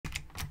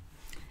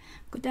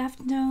Good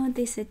afternoon,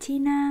 this is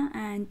Tina,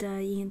 and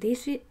in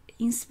this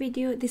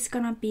video, this is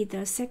gonna be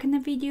the second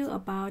video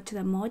about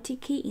the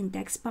multi-key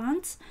index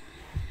bounds.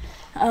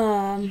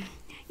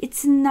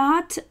 It's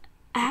not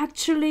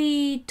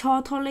actually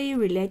totally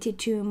related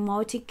to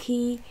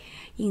multi-key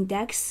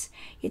index.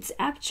 It's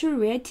actually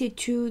related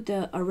to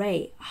the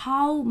array.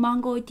 How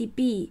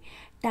MongoDB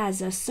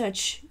does a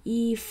search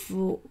if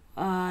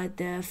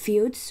the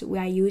fields we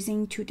are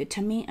using to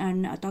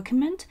determine a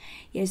document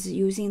is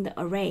using the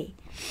array.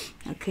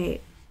 Okay,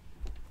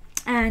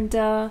 and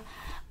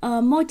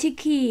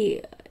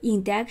multi-key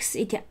index,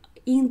 it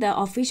in the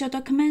official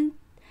document,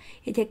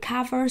 it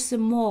covers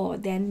more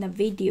than the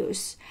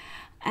videos,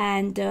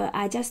 and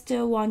I just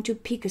want to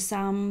pick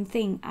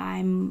something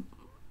I'm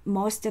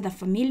most the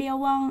familiar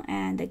one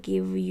and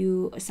give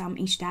you some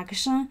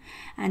introduction,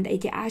 and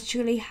it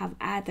actually have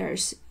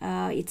others.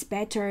 It's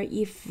better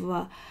if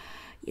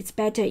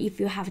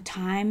you have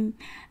time,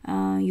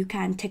 you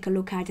can take a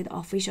look at the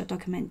official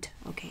document.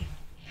 Okay,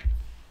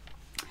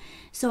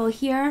 so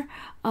here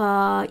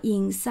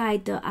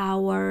inside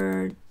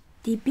our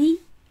DB,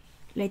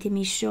 let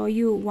me show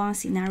you one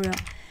scenario.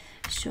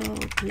 Show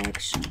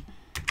collection.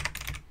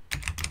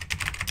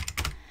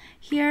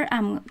 Here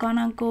I'm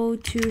gonna go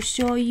to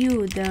show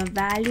you the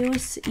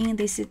values in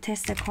this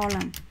test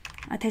column,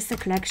 test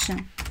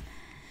collection.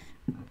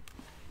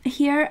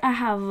 Here I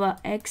have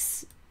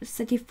X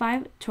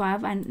 35,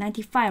 12, and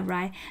 95,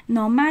 right?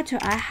 No matter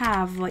I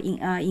have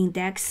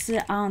index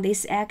on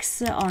this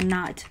X or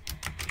not,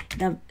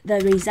 the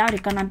result is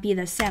gonna be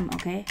the same.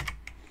 Okay,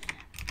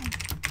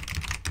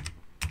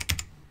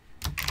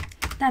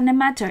 doesn't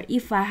matter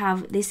if I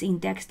have this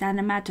index,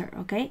 doesn't matter.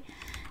 Okay,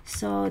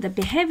 so the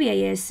behavior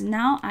is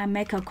now I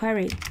make a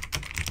query.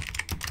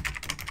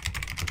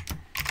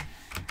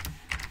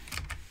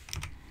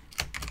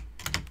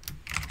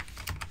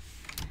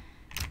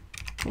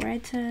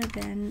 Greater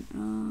than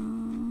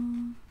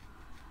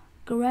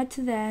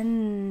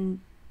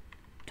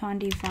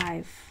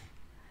 25.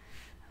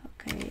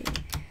 Okay,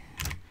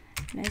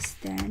 less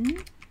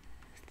than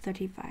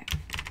 35.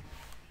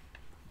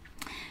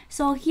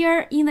 So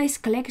here in this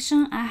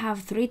collection, I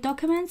have 3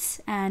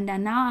 documents, and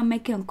now I'm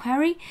making a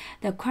query.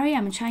 The query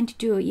I'm trying to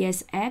do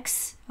is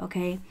X.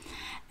 Okay,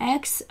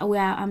 X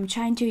where I'm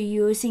trying to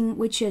using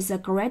which is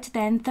greater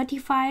than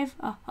 35.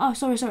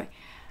 Sorry.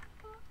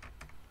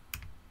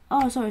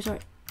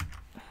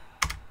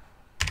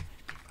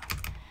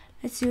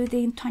 Let's use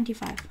the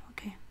 25.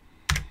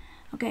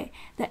 Okay,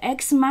 the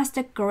X must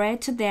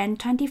greater than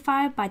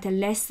 25 but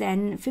less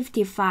than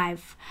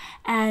 55.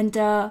 And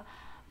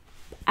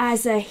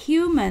as a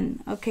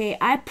human, okay,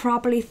 I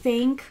probably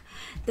think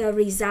the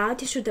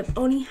result should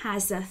only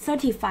has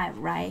 35,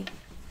 right?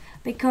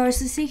 Because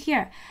see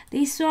here,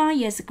 this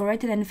one is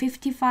greater than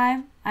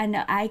 55, and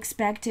I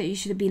expect it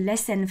should be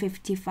less than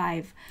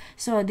 55.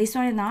 So this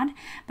one is not,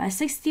 but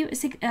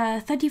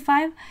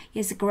 35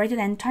 is greater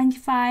than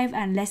 25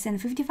 and less than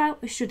 55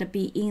 should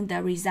be in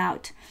the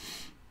result.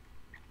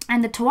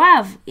 And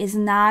 12 is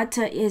not,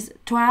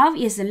 12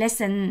 is less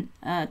than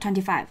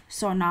 25,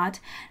 so not.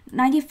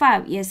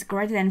 95 is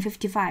greater than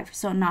 55,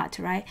 so not,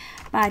 right?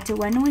 But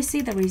when we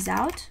see the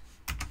result,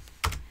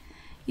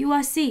 you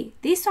will see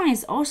this one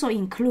is also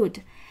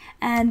included.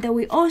 And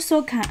we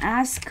also can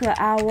ask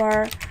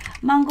our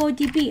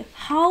MongoDB,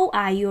 how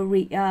are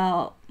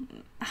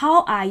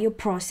you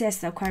process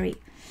the query?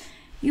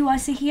 You will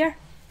see here.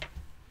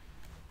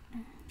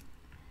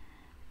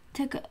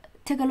 Take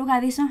a look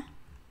at this one.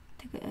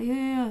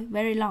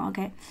 Very long.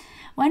 Okay,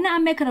 when I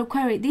make the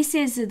query, this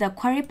is the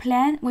query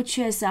plan, which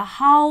is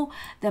how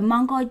the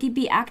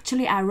MongoDB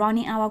actually are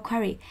running our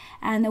query.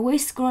 And we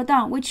scroll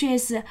down, which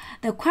is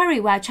the query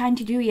we are trying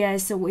to do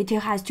is it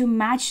has to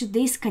match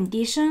this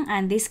condition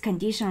and this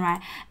condition,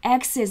 right?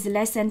 X is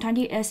less than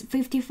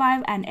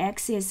 55 and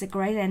X is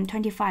greater than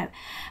 25.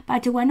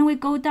 But when we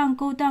go down,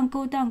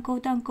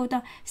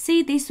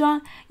 see this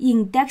one,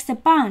 index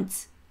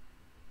bounds,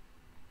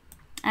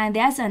 and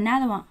there's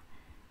another one,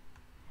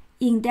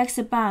 index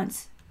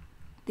bounds.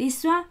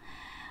 This one,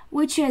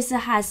 which is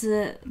has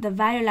the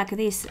value like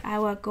this. I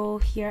will go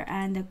here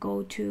and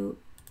go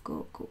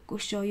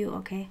show you.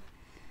 Okay,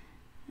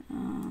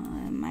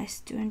 my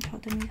student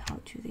told me how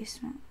to this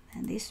one,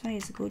 and this one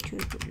is go to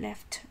the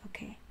left.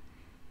 Okay,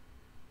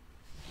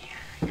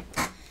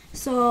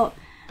 so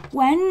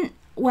when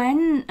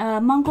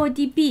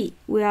MongoDB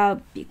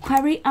will be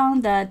query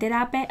on the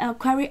database,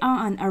 query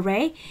on an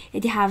array,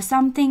 it have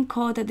something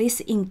called this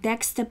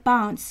indexed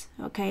bounds.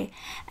 Okay,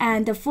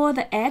 and for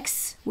the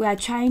X, we are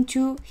trying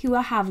to, he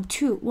will have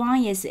 2.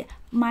 One is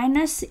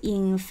minus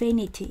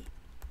infinity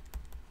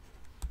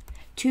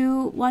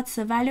to what's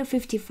the value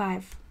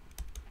 55,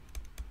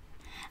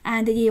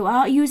 and you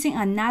are using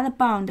another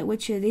bound,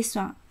 which is this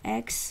one.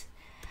 X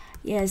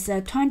is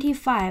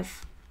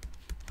 25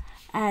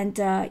 and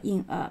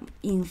in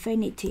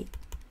infinity.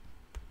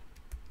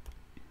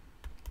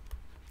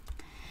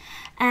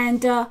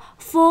 And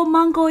for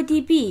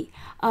MongoDB,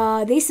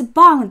 this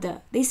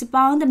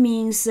bound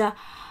means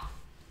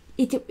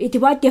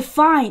it will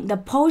define the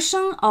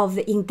portion of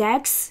the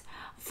index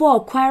for a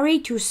query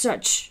to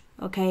search,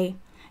 okay,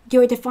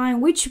 to define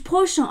which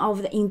portion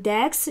of the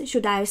index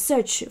should I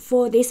search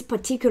for this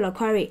particular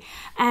query.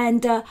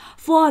 And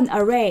for an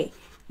array,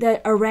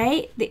 the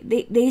array,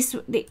 this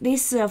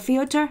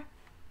filter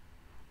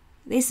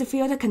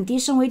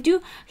condition we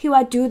do, he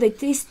will do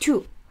these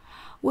two,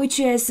 which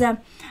is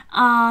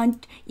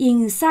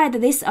inside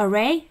this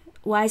array.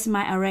 Why is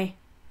my array?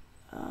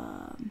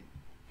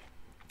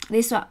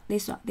 This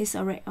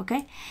array,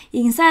 okay?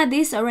 Inside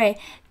this array,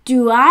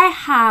 do I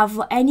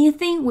have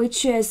anything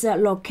which is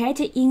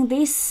located in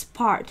this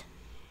part?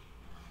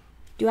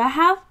 Do I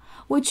have?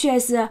 Which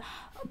is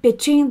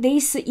between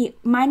this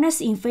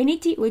minus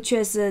infinity, which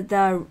is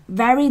the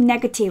very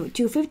negative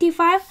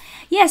 255.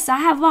 Yes, I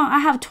have one. I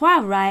have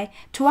 12, right?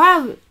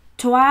 12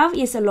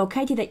 is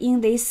located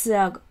in this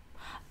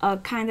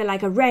kind of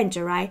like a range,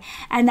 right?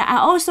 And I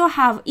also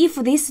have, if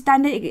this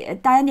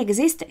doesn't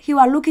exist, you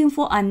are looking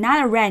for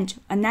another range,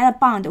 another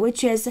bound,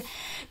 which is,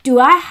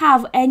 do I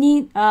have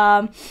any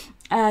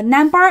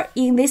number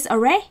in this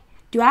array?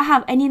 Do I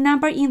have any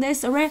number in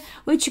this array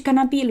which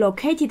cannot be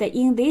located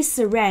in this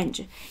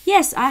range?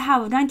 Yes, I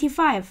have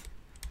 95.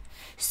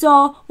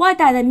 So what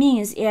that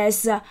means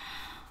is,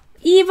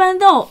 even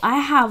though I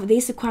have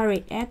this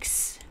query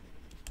x,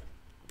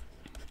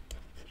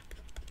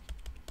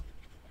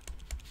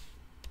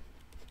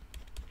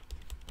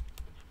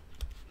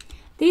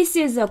 this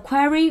is a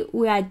query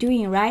we are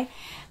doing, right?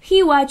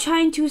 Here we are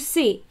trying to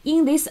see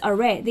in this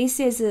array. This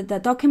is the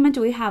document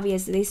we have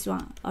is this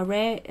one.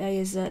 Array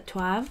is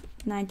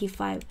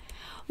 1295.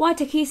 What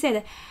he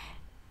said,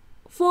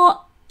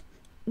 for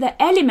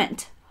the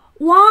element,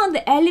 one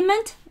the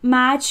element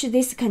match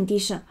this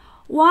condition,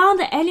 one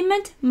the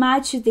element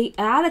match the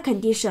other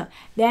condition,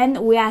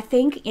 then we are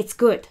think it's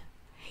good.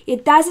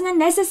 It doesn't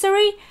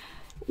necessarily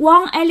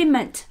one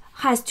element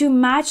has to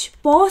match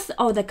both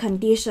of the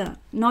condition,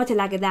 not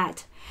like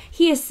that.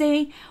 He is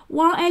saying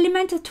one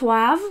element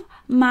 12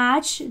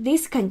 match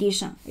this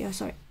condition.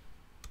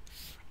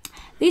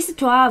 This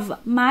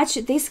 12 match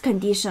this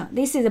condition.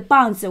 This is the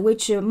bounds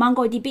which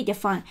MongoDB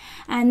define.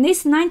 And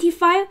this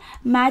 95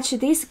 match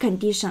this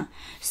condition.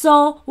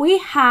 So we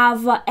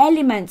have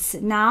elements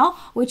now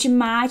which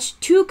match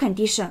two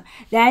conditions.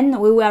 Then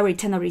we will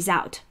return a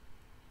result.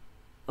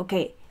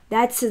 Okay,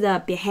 that's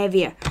the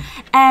behavior.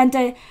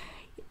 And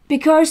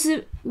because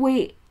this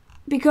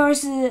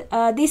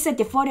is a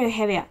default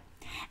behavior.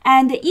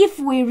 And if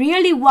we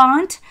really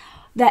want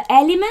the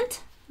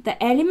element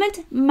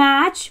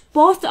match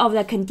both of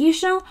the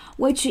condition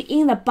which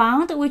in the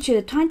bound, which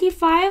is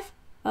 25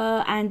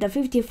 and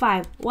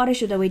 55, what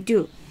should we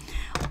do?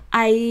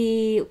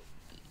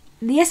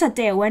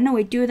 Yesterday when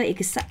we do the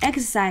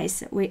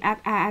exercise, I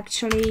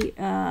actually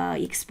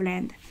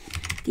explained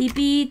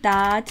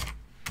db.item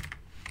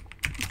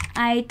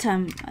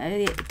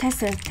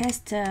test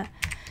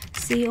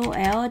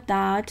col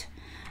dot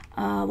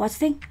what's the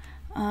thing?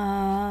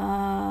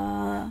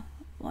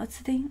 What's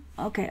the thing?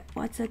 Okay,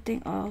 what's the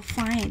thing?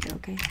 Find.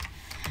 Okay,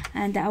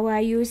 and I will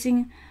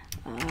using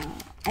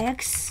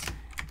x.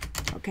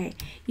 Okay,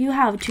 you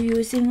have to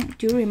using.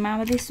 Do you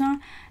remember this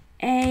one?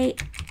 A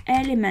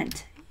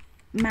element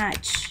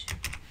match.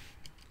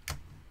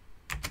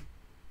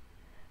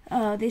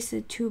 This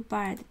is too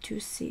bad to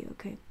see.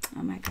 Okay.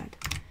 Oh my god.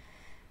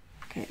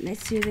 Okay,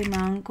 let's use the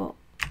Mongo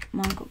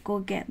go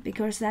again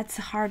because that's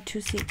hard to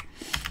see.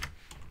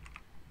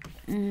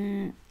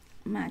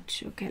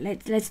 Match. Okay,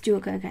 let's do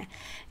it. Okay,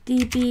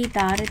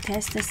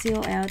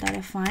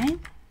 db.test.col.find,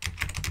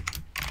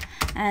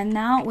 and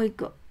now we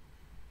go.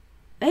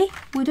 We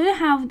don't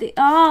have the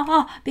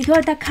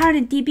because the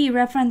current db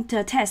reference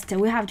test,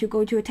 we have to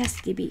go to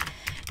test db,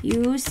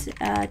 use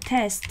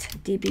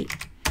test db,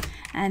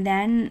 and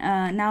then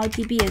now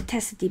db is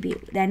test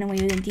db. Then we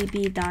use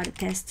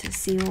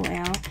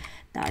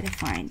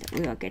db.test.col.find.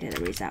 We will get the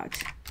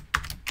result.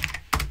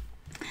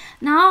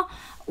 Now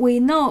we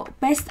know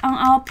based on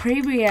our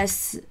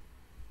previous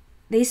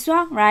this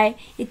one, right?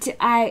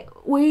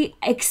 We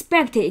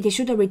expected it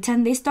should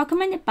return this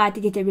document, but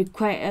it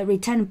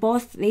return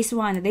both this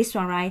one and this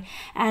one, right?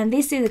 And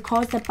this is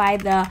caused by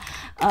the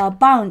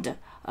bound,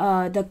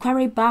 the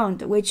query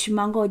bound which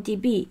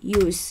MongoDB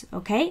use.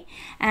 Okay,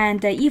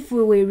 and if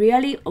we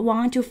really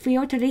want to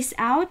filter this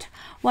out,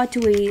 what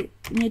we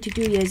need to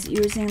do is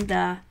using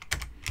the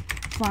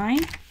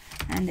find.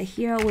 And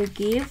here we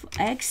give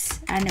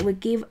x and we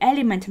give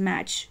element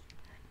match.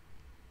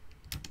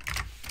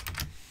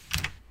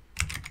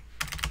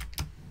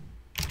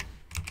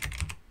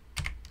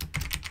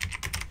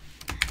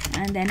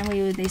 And then we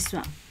use this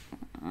one.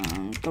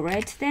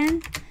 Greater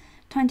than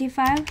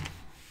 25,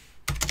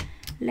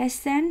 less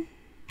than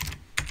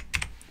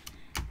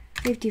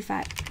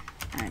 55.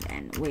 And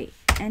then we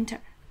enter.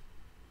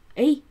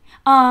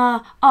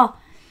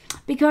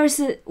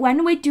 Because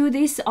when we do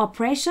this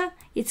operation,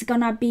 it's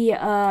gonna be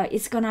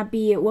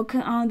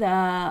working on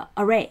the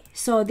array.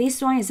 So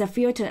this one is a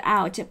filter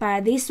out,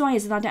 but this one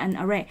is not an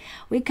array.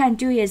 We can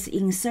do is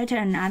insert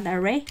another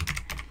array.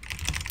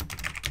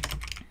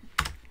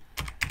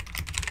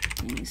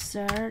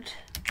 Insert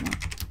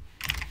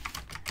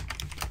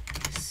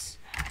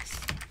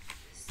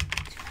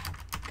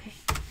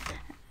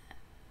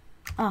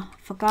Oh,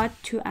 forgot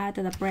to add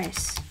the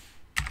brace.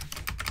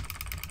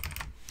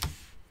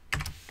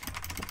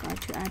 Forgot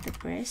to add the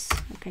brace.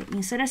 Okay,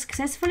 inserted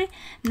successfully.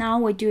 Now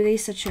we do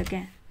this search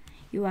again.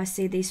 You will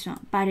see this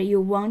one, but you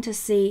won't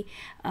see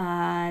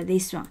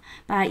this one.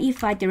 But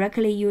if I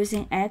directly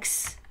using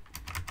X,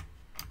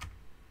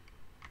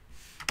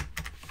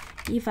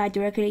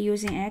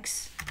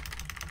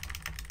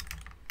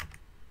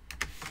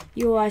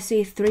 you will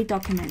see 3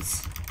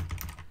 documents.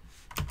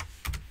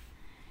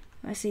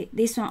 You will see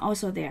this one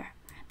also there,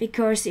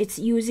 because it's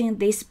using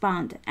this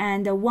bound,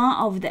 and one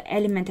of the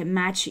element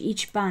match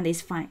each bound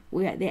is fine.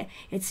 We are there.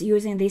 It's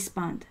using this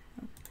bound.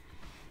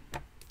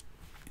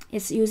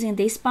 It's using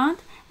this bound,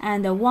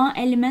 and one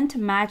element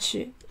match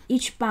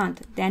each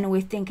bound, then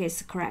we think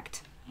it's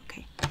correct.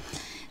 Okay,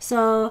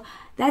 so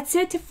that's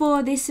it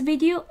for this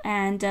video,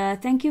 and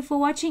thank you for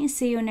watching.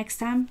 See you next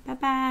time. Bye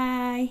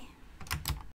bye.